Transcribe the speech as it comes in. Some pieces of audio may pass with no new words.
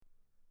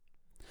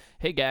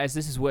Hey guys,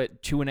 this is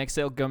what Chew and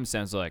Exhale gum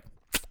sounds like.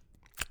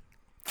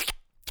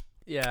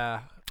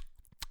 Yeah.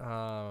 Is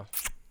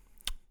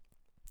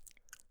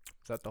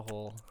that the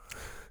whole?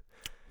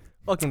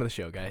 Welcome to the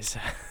show, guys.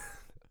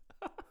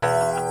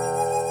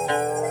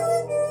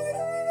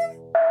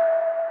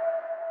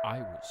 I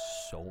was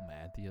so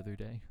mad the other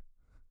day.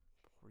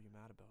 What were you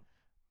mad about?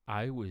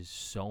 I was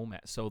so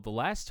mad. So the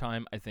last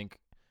time I think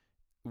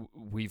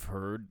we've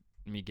heard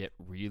me get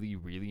really,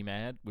 really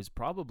mad was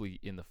probably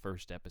in the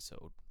first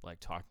episode, like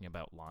talking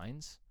about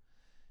lines.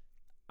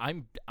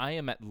 I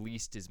am at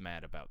least as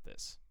mad about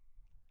this.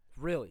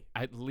 Really?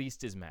 At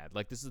least as mad.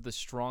 Like this is the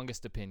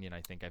strongest opinion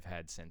I think I've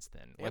had since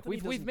then. Like Anthony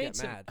we've doesn't made get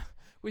some mad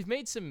we've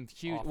made some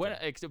huge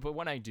often. but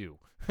when I do.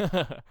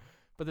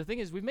 But the thing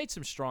is we've made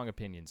some strong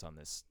opinions on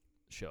this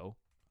show.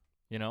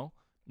 You know?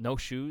 No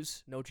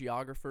shoes, No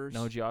geographers.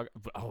 no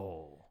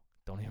oh,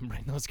 don't even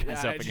bring those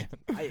guys Yeah, up again.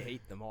 I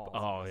hate them all.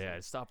 Oh yeah,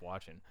 stop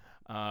watching.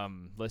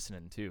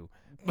 Listening too.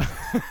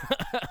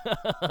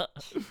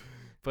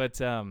 But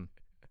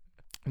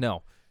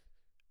no.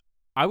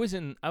 I was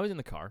in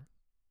the car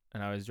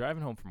and I was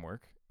driving home from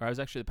work, or I was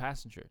actually the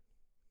passenger.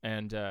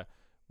 And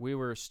we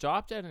were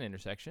stopped at an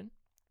intersection.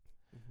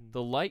 Mhm.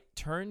 The light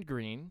turned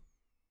green,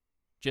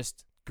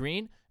 just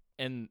green,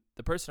 and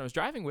the person I was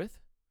driving with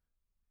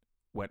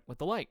went with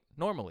the light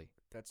normally.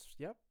 That's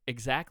yep.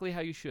 Exactly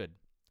how you should.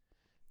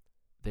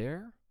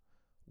 There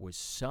was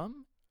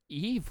some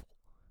evil,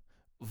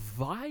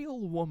 vile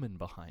woman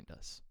behind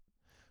us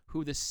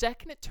who, the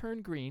second it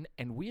turned green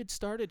and we had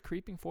started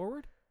creeping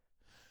forward,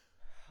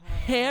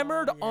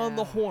 hammered on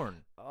the yeah. horn.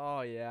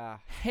 Oh yeah.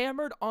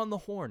 Hammered on the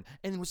horn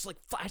and was like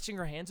flashing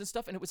her hands and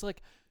stuff. And it was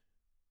like,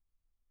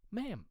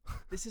 ma'am,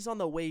 This is on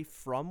the way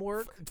from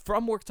work.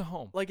 from work to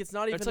home. Like it's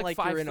not even It's like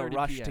you're in a 5:30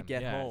 rush to PM.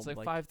 get Yeah, home. it's like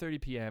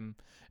 5:30 p.m.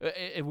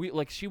 We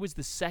like she was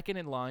the second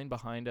in line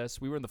behind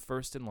us. We were in the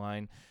first in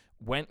line.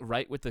 Went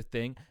right with the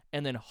thing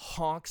and then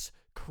honks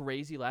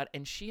crazy loud.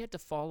 And she had to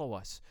follow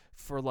us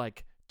for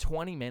like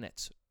 20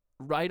 minutes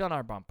right on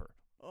our bumper.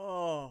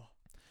 Oh.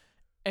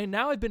 And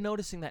now I've been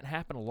noticing that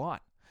happen a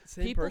lot.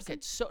 Same People person.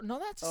 get so no,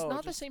 that's Oh,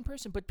 not the just- same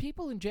person, but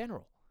people in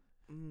general.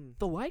 Mm,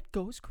 The light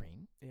goes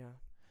green, yeah.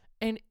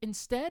 and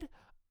instead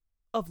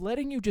of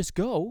letting you just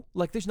go,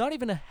 like there's not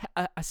even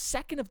a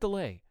second of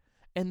delay,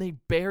 and they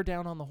bear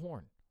down on the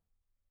horn.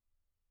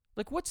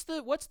 Like what's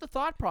the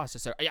thought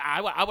process there? Yeah,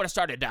 I would have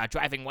started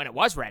driving when it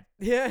was red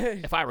Yeah.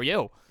 if I were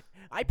you.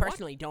 I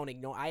personally don't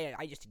ignore.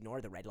 I just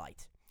ignore the red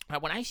light.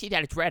 When I see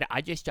that it's red,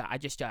 I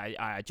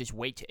just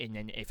wait, and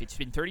then if it's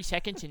been 30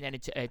 seconds, and then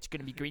it's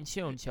gonna be green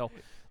soon. So,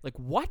 like,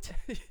 what?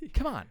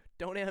 Come on,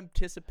 Don't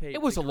anticipate.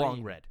 it was the a long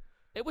green. red.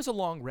 It was a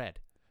long red,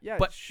 Yeah,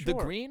 but sure. the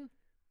green,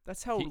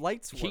 That's how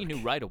lights work. he knew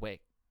right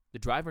away. The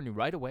driver knew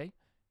right away.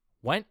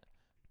 Went,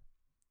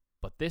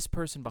 but this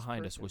person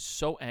behind us person. was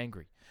so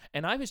angry,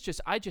 and I was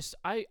just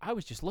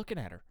looking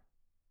at her.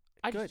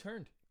 I Good. just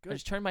turned. I Good.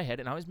 just turned my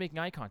head and I was making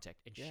eye contact,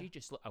 and Yeah. she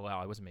just well,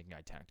 I wasn't making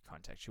eye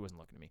contact. She wasn't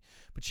looking at me,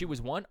 but she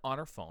was on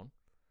her phone.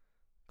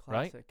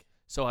 Right? Classic.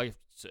 So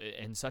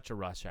in such a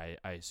rush, I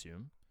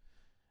assume,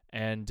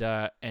 and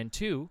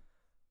two,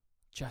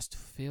 just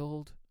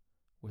filled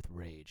with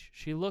rage.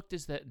 She looked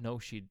as that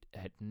she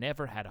had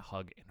never had a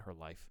hug in her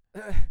life.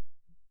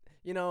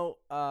 You know,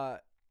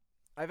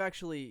 I've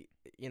actually,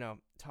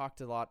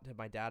 talked a lot to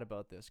my dad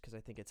about this because I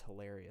think it's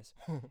hilarious.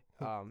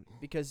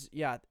 Because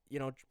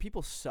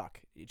people suck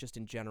just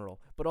in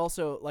general, but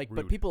also but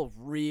Rude. people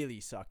really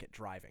suck at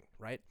driving,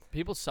 right?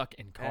 People suck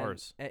in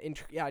cars. And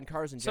in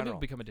cars in Some general. people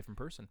become a different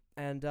person.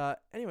 And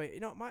anyway,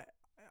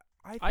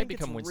 I think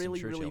become it's Winston really,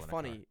 Churchill really in a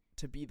funny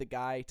to be the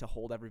guy to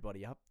hold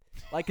everybody up.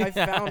 Like I've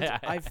found,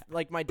 Yeah.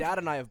 my dad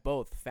and I have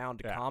both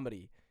found Yeah.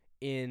 comedy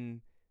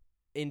in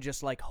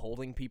just like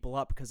holding people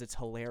up because it's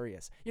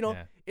hilarious.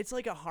 Yeah. It's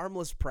like a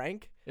harmless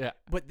prank, Yeah.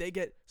 but they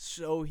get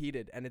so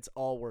heated and it's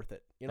all worth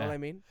it. You know Yeah. what I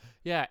mean?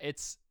 Yeah,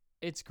 it's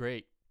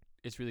great.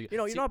 It's really good.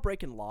 You're See, not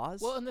breaking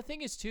laws. well, and the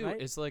thing is too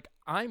right? is like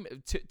I'm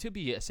to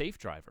be a safe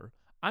driver.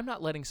 I'm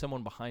not letting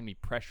someone behind me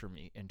pressure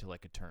me into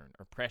like a turn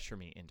or pressure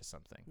me into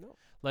something. No.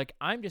 Like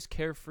I'm just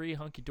carefree,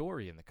 hunky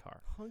dory in the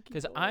car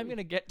because I'm Hunky-dory.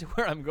 gonna get to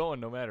where I'm going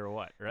no matter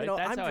what. Right?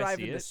 That's I'm how I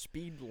driving see the it.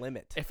 speed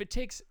limit If it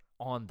takes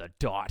on the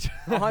dot,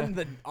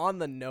 on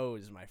the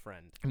nose, my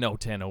friend. no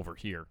 10 over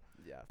here.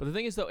 Yeah. But the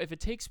thing is though, if it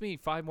takes me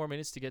 5 more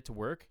minutes to get to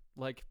work,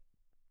 like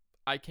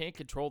I can't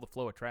control the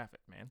flow of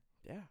traffic, man.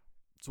 Yeah.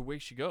 It's the way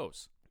she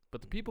goes.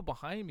 But the people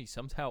behind me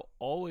somehow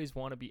always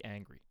want to be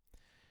angry.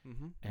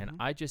 Mm-hmm. And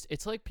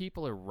it's like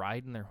people are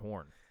riding their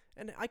horn.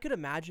 And I could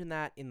imagine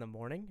that in the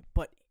morning,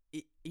 but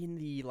in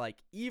the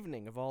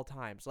evening of all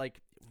times, I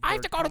have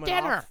we're to go to coming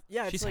dinner. off-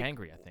 yeah, it's She's like,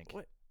 hangry, I think.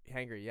 What?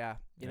 Hangry, yeah.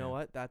 You Yeah. know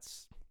what?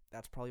 That's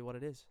probably what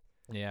it is.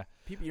 Yeah.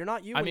 People, you're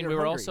not you. I when mean, you're we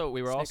were hungry.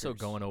 also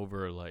Snickers. going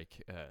over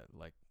like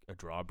a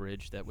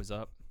drawbridge that was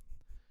up.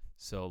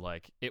 So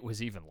like it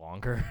was even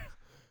longer.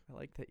 I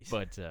like that. You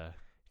But said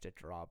it's a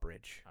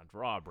drawbridge. a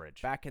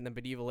drawbridge. Back in the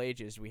medieval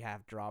ages, we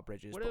have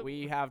drawbridges, What but a-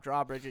 we have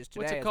drawbridges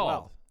today What's it as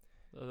called?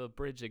 The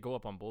bridge they go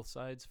up on both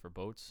sides for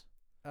boats.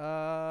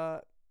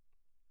 well.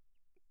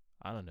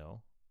 I don't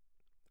know.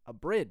 A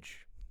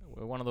bridge.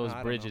 One of those I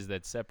don't bridges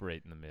that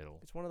separate in the middle.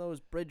 It's one of those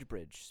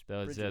bridges.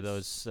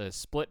 Those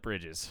split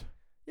bridges.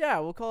 Yeah,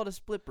 we'll call it a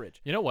split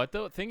bridge. You know what,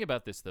 though? Think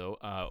about this, though.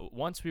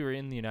 Once we were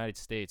in the United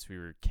States, we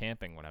were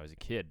camping when I was a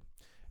kid.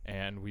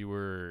 And we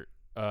were,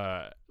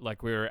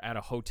 we were at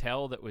a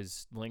hotel that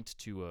was linked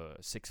to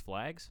Six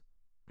Flags.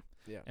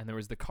 Yeah. And there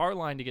was the car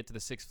line to get to the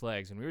Six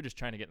Flags, and we were just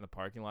trying to get in the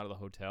parking lot of the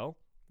hotel.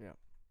 Yeah.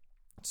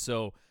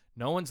 So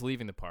no one's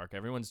leaving the park.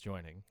 Everyone's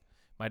joining.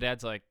 My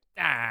dad's like,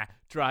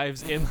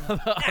 drives in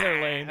the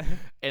other lane,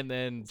 and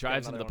then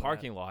drives into the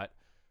parking lot.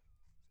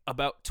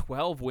 About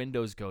 12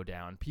 windows go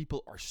down.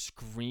 People are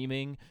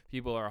screaming.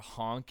 People are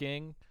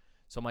honking.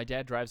 So my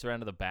dad drives around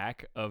to the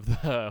back of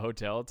the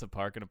hotel to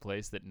park in a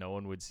place that no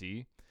one would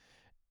see,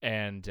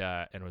 and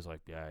was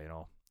like, yeah,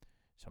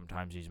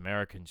 sometimes these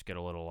Americans get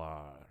a little,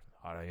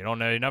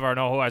 you never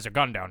know who has a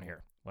gun down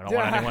here. We don't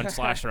want anyone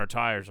slashing our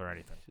tires or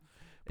anything.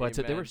 But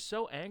they were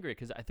so angry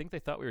because I think they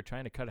thought we were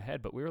trying to cut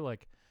ahead, but we were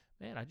like,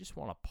 man, I just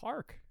want to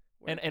park.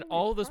 And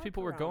all of those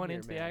people were going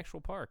into the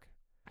actual park.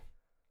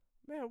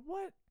 Man,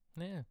 what?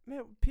 Yeah.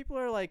 Man, people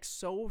are like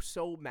so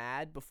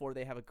mad before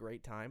they have a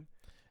great time.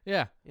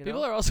 Yeah.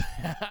 People are also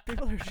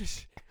people are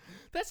just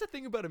That's the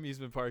thing about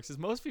amusement parks is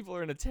most people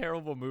are in a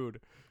terrible mood.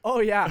 Oh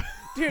yeah.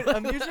 Dude,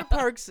 amusement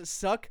parks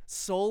suck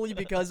solely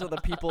because of the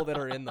people that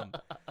are in them.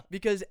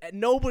 Because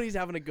nobody's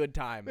having a good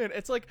time. Man,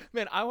 it's like,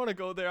 I want to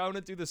go there. I want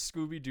to do the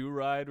Scooby-Doo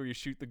ride where you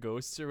shoot the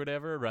ghosts or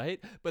whatever, right?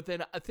 But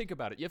then think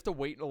about it. You have to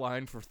wait in a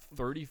line for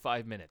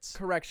 35 minutes.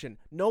 Correction.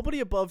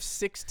 Nobody above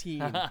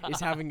 16 is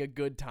having a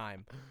good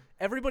time.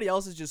 Everybody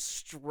else is just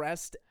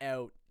stressed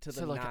out to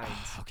the nines.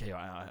 Okay, do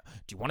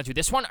you want to do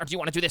this one or do you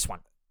want to do this one?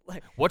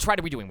 Like, which ride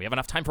are we doing? We have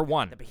enough time for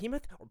one. The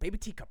Behemoth or Baby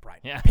Teacup ride?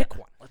 Yeah. Pick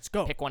one. Let's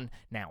go. Pick one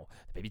now.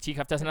 The Baby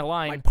Teacup doesn't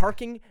align. My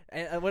parking,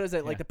 what is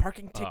it? Like the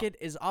parking ticket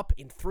is up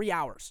in 3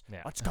 hours.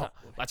 Yeah. Let's go.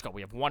 Let's go.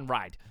 We have one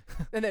ride.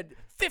 And then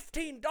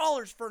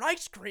 $15 for an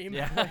ice cream.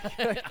 Yeah.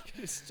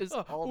 It's just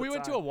all the we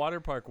went time. to a water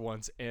park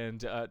once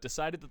and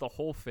decided that the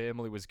whole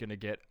family was going to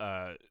get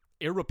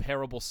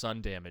irreparable sun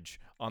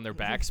damage on their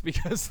backs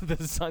because the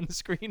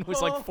sunscreen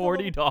was like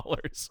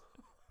 $40.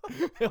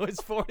 It was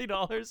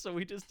 $40, so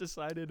we just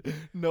decided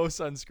no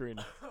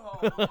sunscreen.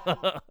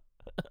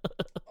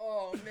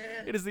 Oh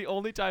man! It is the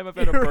only time I've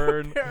had a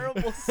burn.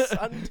 Irreparable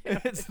sun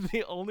damage. It's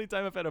the only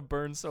time I've had a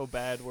burn so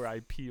bad where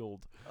I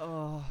peeled.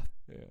 Oh,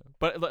 yeah.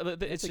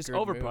 But it's just a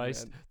good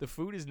overpriced. move, man. The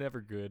food is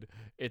never good.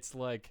 It's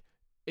like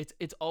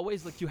it's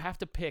always like you have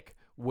to pick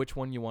which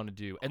one you want to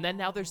do. And then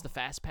now there's the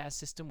fast pass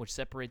system which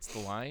separates the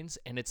lines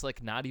and it's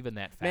like not even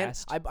that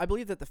fast. Man, I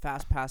believe that the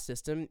fast pass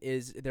system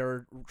is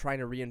they're trying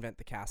to reinvent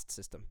the caste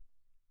system.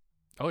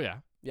 Oh yeah.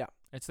 Yeah.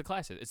 It's the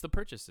classic. It's the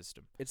purchase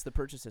system. It's the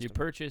purchase system. You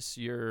purchase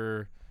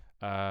your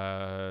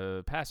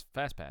fast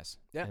pass.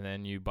 Yeah. And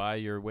then you buy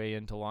your way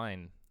into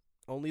line.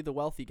 Only the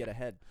wealthy get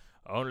ahead.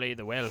 Only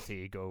the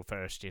wealthy go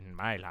first in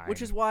my line.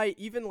 Which is why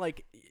even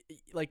like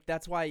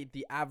that's why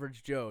the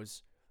average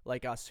Joes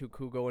like us who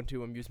go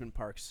into amusement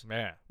parks,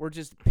 we're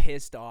just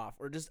pissed off.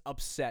 We're just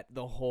upset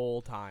the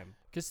whole time.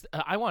 Because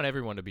I want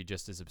everyone to be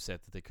just as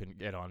upset that they couldn't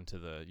get onto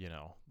the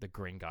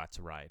Gringotts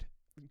ride.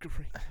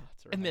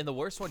 Gringotts ride. And then the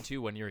worst one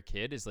too, when you're a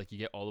kid, is like you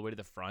get all the way to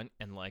the front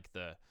and like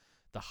the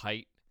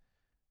height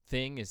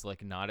thing is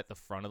like not at the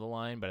front of the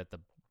line, but at the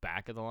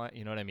back of the line.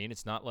 You know what I mean?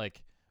 It's not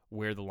like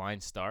where the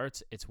line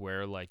starts. It's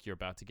where like you're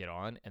about to get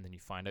on, and then you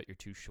find out you're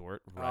too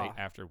short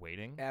after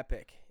waiting.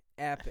 Epic,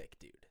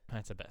 dude.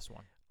 That's the best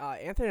one.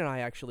 Anthony and I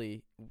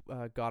actually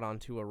got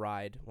onto a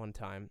ride one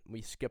time.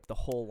 We skipped the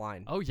whole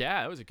line. Oh,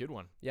 yeah. That was a good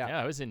one. Yeah.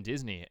 I was in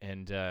Disney,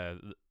 and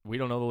we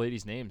don't know the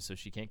lady's name, so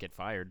she can't get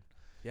fired.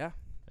 Yeah.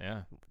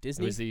 Yeah.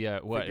 Disney? It was the,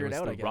 It was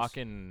the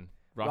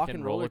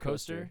Rockin' Roller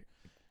Coaster.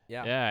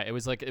 Yeah. Yeah. It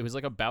was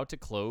like about to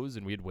close,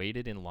 and we had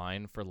waited in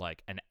line for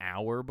like an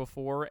hour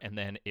before, and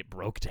then it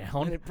broke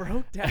down. And it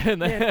broke down.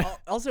 And then Man,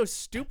 also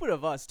stupid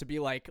of us to be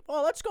like,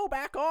 well, let's go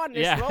back on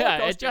this roller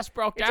coaster. It just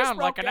broke down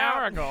like an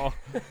hour ago.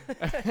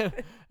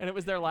 And it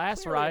was their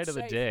last Clearly ride it's of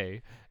the safe.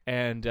 day.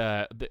 And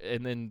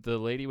then the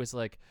lady was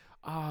like,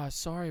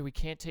 sorry, we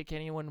can't take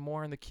anyone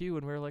more in the queue.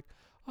 And we were like,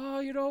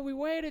 we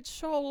waited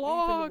so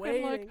long.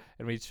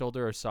 And we told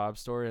her our sob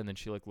story, and then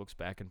she like looks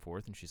back and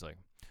forth, and she's like,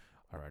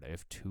 all right, I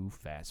have 2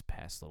 fast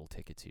pass little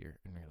tickets here.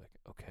 And we were like,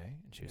 okay.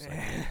 And she was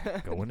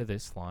like, go into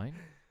this line.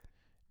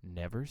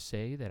 Never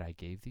say that I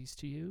gave these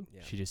to you.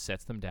 Yeah. She just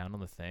sets them down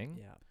on the thing.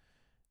 Yeah.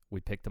 We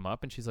picked them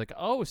up, and she's like,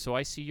 oh, so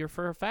I see you're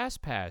for a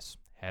fast pass.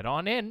 Head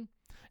on in.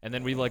 And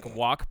then we like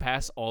walk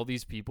past all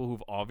these people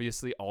who've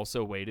obviously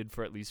also waited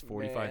for at least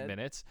 45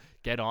 minutes.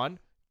 Get on.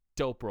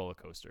 Dope roller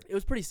coaster. It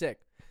was pretty sick.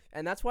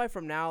 And that's why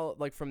from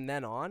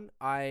then on,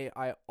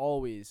 I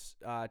always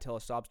tell a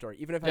sob story.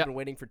 Even if I've been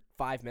waiting for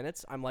 5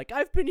 minutes, I'm like,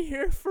 I've been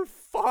here for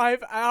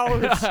 5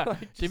 hours.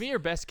 Give me your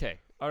best K.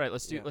 All right,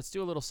 let's do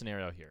a little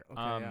scenario here.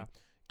 Okay,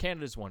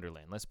 Canada's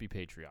Wonderland. Let's be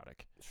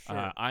patriotic.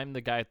 Sure. I'm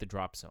the guy at the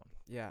drop zone.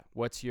 Yeah.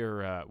 What's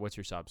your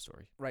sob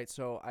story? Right.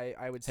 So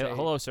I would say,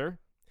 Hello, sir.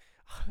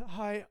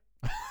 hi.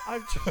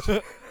 I'm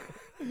just.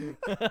 Wait.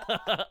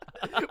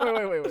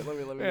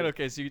 Let me. Man,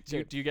 okay, so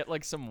do you get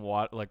like some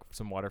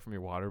water from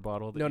your water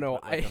bottle? That No, you no.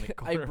 put, like, on the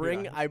corner of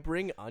your I eyes?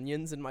 bring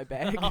onions in my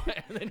bag, Oh,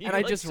 and then you, and I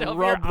like, just shove your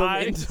rub them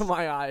eyes. into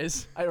my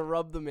eyes. I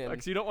rub them in.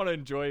 Like, so you don't want to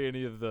enjoy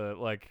any of the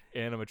like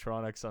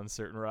animatronics on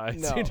certain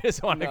rides. No, You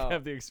just want to no.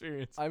 have the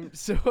experience. I'm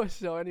so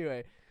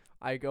anyway.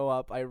 I go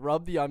up. I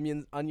rub the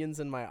onions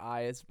in my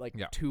eyes like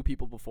Yeah. 2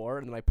 people before,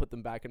 and then I put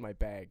them back in my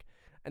bag.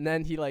 And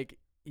then he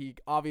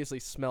obviously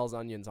smells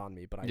onions on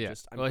me, but I'm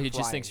Well, he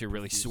just thinks crying you're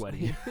really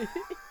profusely. sweaty.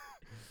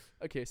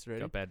 Okay, so ready?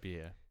 Got bad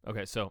BA.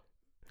 Okay, so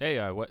hey,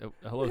 what?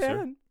 Hello, sir.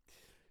 Man,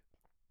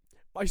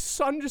 my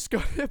son just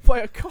got hit by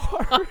a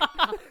car.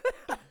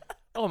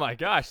 Oh my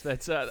gosh,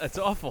 that's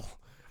awful.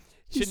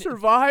 He Shouldn't-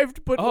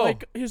 survived, but Oh.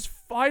 like his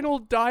final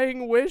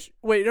dying wish.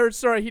 Wait,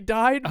 sorry, he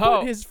died, Oh.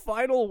 but his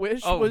final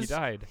wish Oh, he was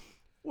died.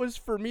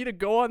 for me to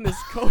go on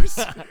this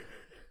coaster.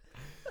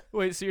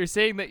 Wait, so you're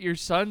saying that your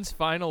son's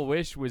final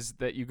wish was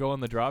that you go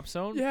on the drop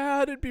zone?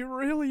 Yeah, it'd be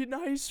really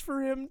nice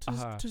for him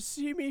Uh-huh. to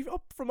see me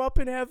up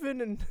in heaven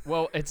and.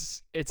 Well,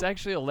 it's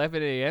actually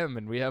 11 a.m.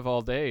 and we have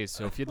all day.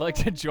 So if you'd like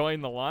to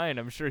join the line,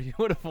 I'm sure he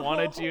would have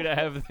wanted you to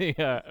have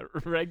the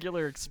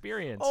regular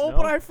experience. Oh, no?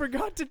 but I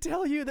forgot to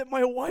tell you that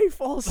my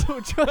wife also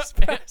just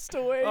passed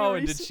away. Oh,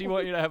 and did she recently.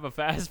 want you to have a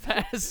fast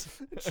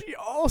pass? She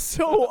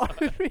also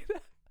wanted me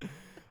to.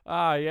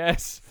 Ah,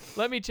 yes.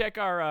 Let me check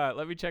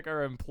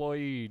our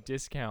employee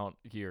discount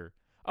here.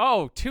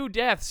 Oh, 2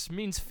 deaths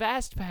means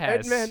fast pass.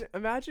 And man,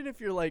 imagine if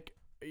you're like,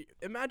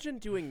 imagine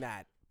doing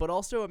that, but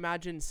also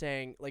imagine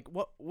saying like,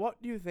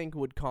 what do you think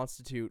would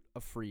constitute a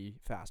free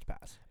fast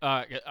pass?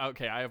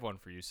 Okay, I have one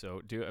for you.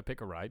 So pick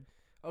a ride.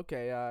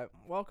 Okay,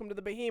 welcome to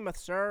the Behemoth,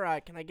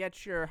 sir. Can I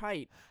get your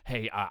height?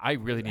 Hey, I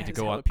really need to That's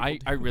go how on. people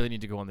I really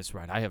need to go on this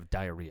ride. I have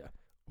diarrhea.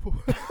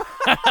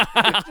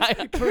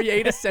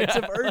 Create a sense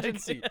of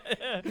urgency.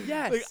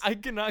 Yes. Like, I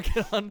cannot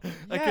get on.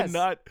 I Yes.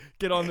 cannot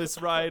get on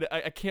this ride.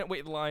 I can't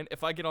wait in line.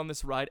 If I get on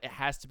this ride, it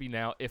has to be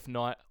now. If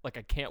not, like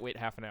I can't wait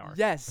half an hour.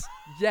 Yes.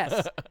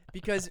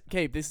 Because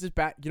this is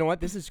back. You know what?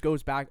 This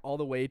goes back all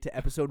the way to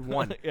episode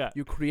 1. Yeah.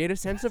 You create a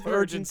sense of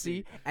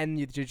urgency, and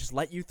you just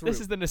let you through. This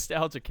is the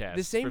nostalgia cast.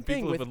 The same for thing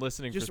people who've with been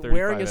listening just for 35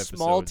 wearing a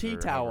small episodes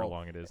tea or however towel.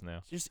 long it is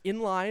now. just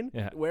in line,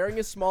 Yeah. wearing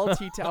a small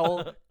tea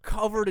towel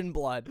covered in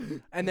blood,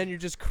 and then you're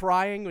just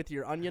crying with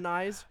your onion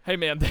eyes. Hey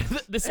man,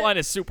 this line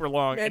is super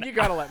long. Man, and you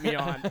gotta let me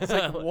on. It's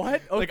like,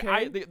 what?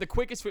 Okay. Like the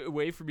quickest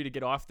way for me to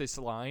get off this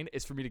line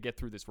is for me to get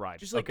through this ride.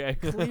 just like okay.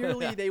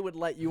 clearly they would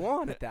let you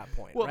on at that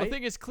point. Well, right? the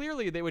thing is,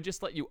 clearly they would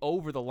just let you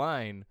over the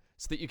line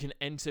so that you can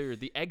enter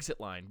the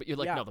exit line. But you're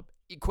like, Yeah. no,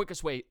 the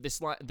quickest way.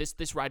 This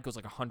ride goes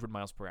like 100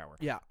 miles per hour.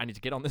 Yeah. I need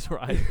to get on this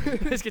ride.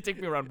 This could take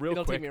me around real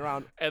It'll quick, take me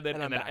around, and then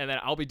and I'm back. and then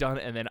I'll be done,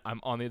 and then I'm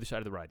on the other side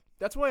of the ride.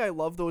 That's why I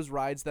love those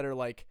rides that are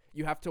like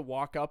you have to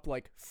walk up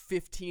like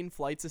 15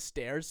 flights of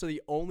stairs. So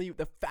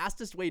the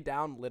fastest way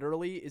down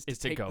literally is to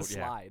take go, the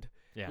yeah. slide.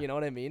 Yeah. You know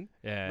what I mean?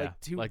 Yeah, Like, yeah.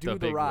 to like do the the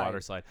big ride.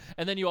 water slide,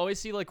 and then you always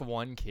see like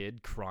one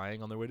kid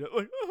crying on their way down,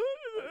 like,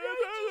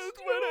 that's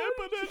what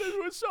happened, and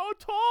it was so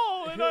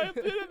tall, and I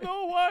didn't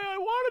know why I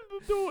wanted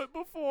to do it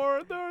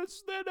before.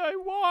 Then I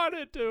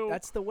wanted to.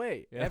 That's the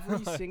way. Yeah.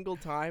 Every single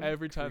time.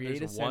 Every time create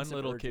there's a one sense of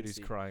little kid who's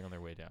urgency. crying on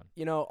their way down.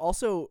 You know,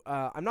 also,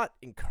 I'm not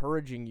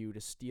encouraging you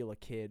to steal a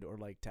kid or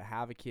like to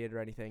have a kid or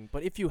anything.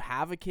 But if you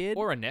have a kid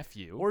Or a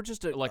nephew. or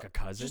just a like a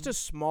cousin. just a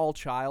small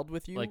child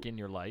with you, like in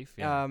your life.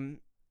 Yeah.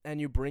 and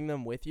you bring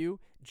them with you,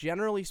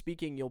 generally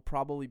speaking, you'll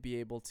probably be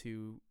able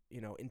to,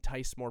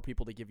 entice more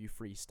people to give you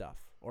free stuff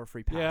or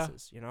free Yeah.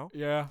 passes,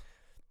 yeah.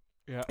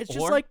 Yeah. It's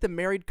just like the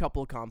married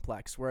couple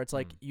complex where it's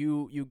like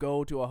you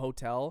go to a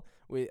hotel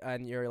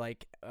and you're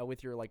like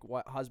with your like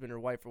husband or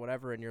wife or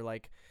whatever, and you're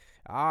like,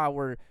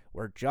 we're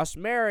just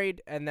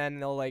married, and then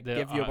they'll like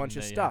give you a bunch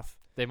of stuff.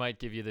 They might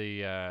give you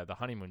the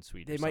honeymoon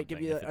suite. They or might give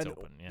something you if it's and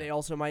open. Yeah. They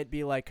also might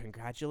be like,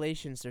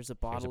 congratulations, there's a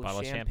bottle,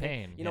 of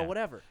champagne. You know, yeah.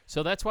 whatever.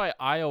 So that's why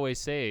I always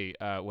say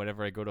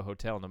whenever I go to a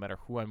hotel, no matter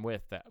who I'm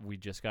with, that we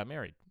just got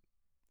married.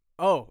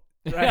 Oh,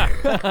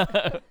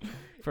 right.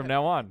 From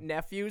now on.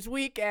 Nephew's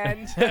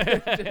weekend.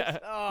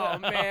 Oh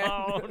man.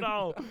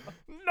 No.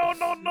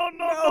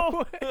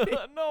 No way.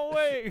 No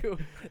way.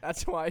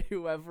 That's why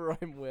whoever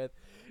I'm with,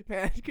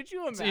 man, could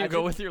you imagine? So you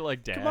go with your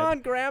like dad. Come on,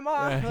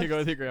 Grandma. Yeah, you go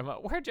with your grandma.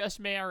 We're just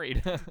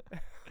married.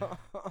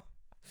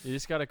 You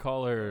just gotta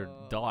call her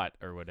Dot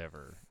or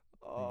whatever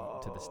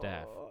to the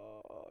staff.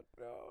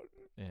 No.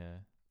 Yeah.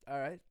 All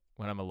right.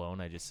 When I'm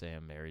alone, I just say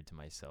I'm married to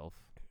myself.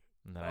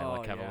 And then I Oh,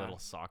 like have yeah. a little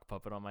sock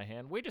puppet on my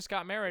hand. We just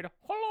got married.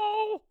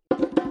 Hello.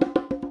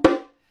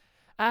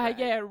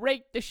 Yeah,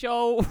 rate the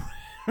show.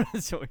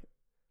 So,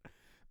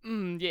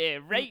 yeah,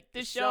 rate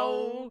the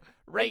show.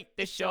 Rate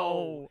the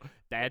show.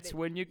 That's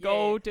when you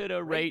go to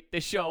the rate the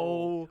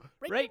show.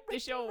 Rate the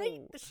show.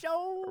 Rate the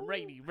show.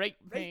 Rate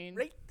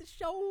the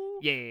show.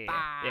 Yeah.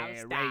 Five Yeah,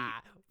 star. rate.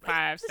 5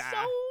 Rate the star.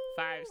 show.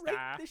 5 star.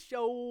 Rate the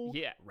show.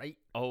 Yeah. Rate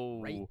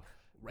Oh.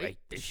 rate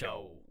the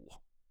show.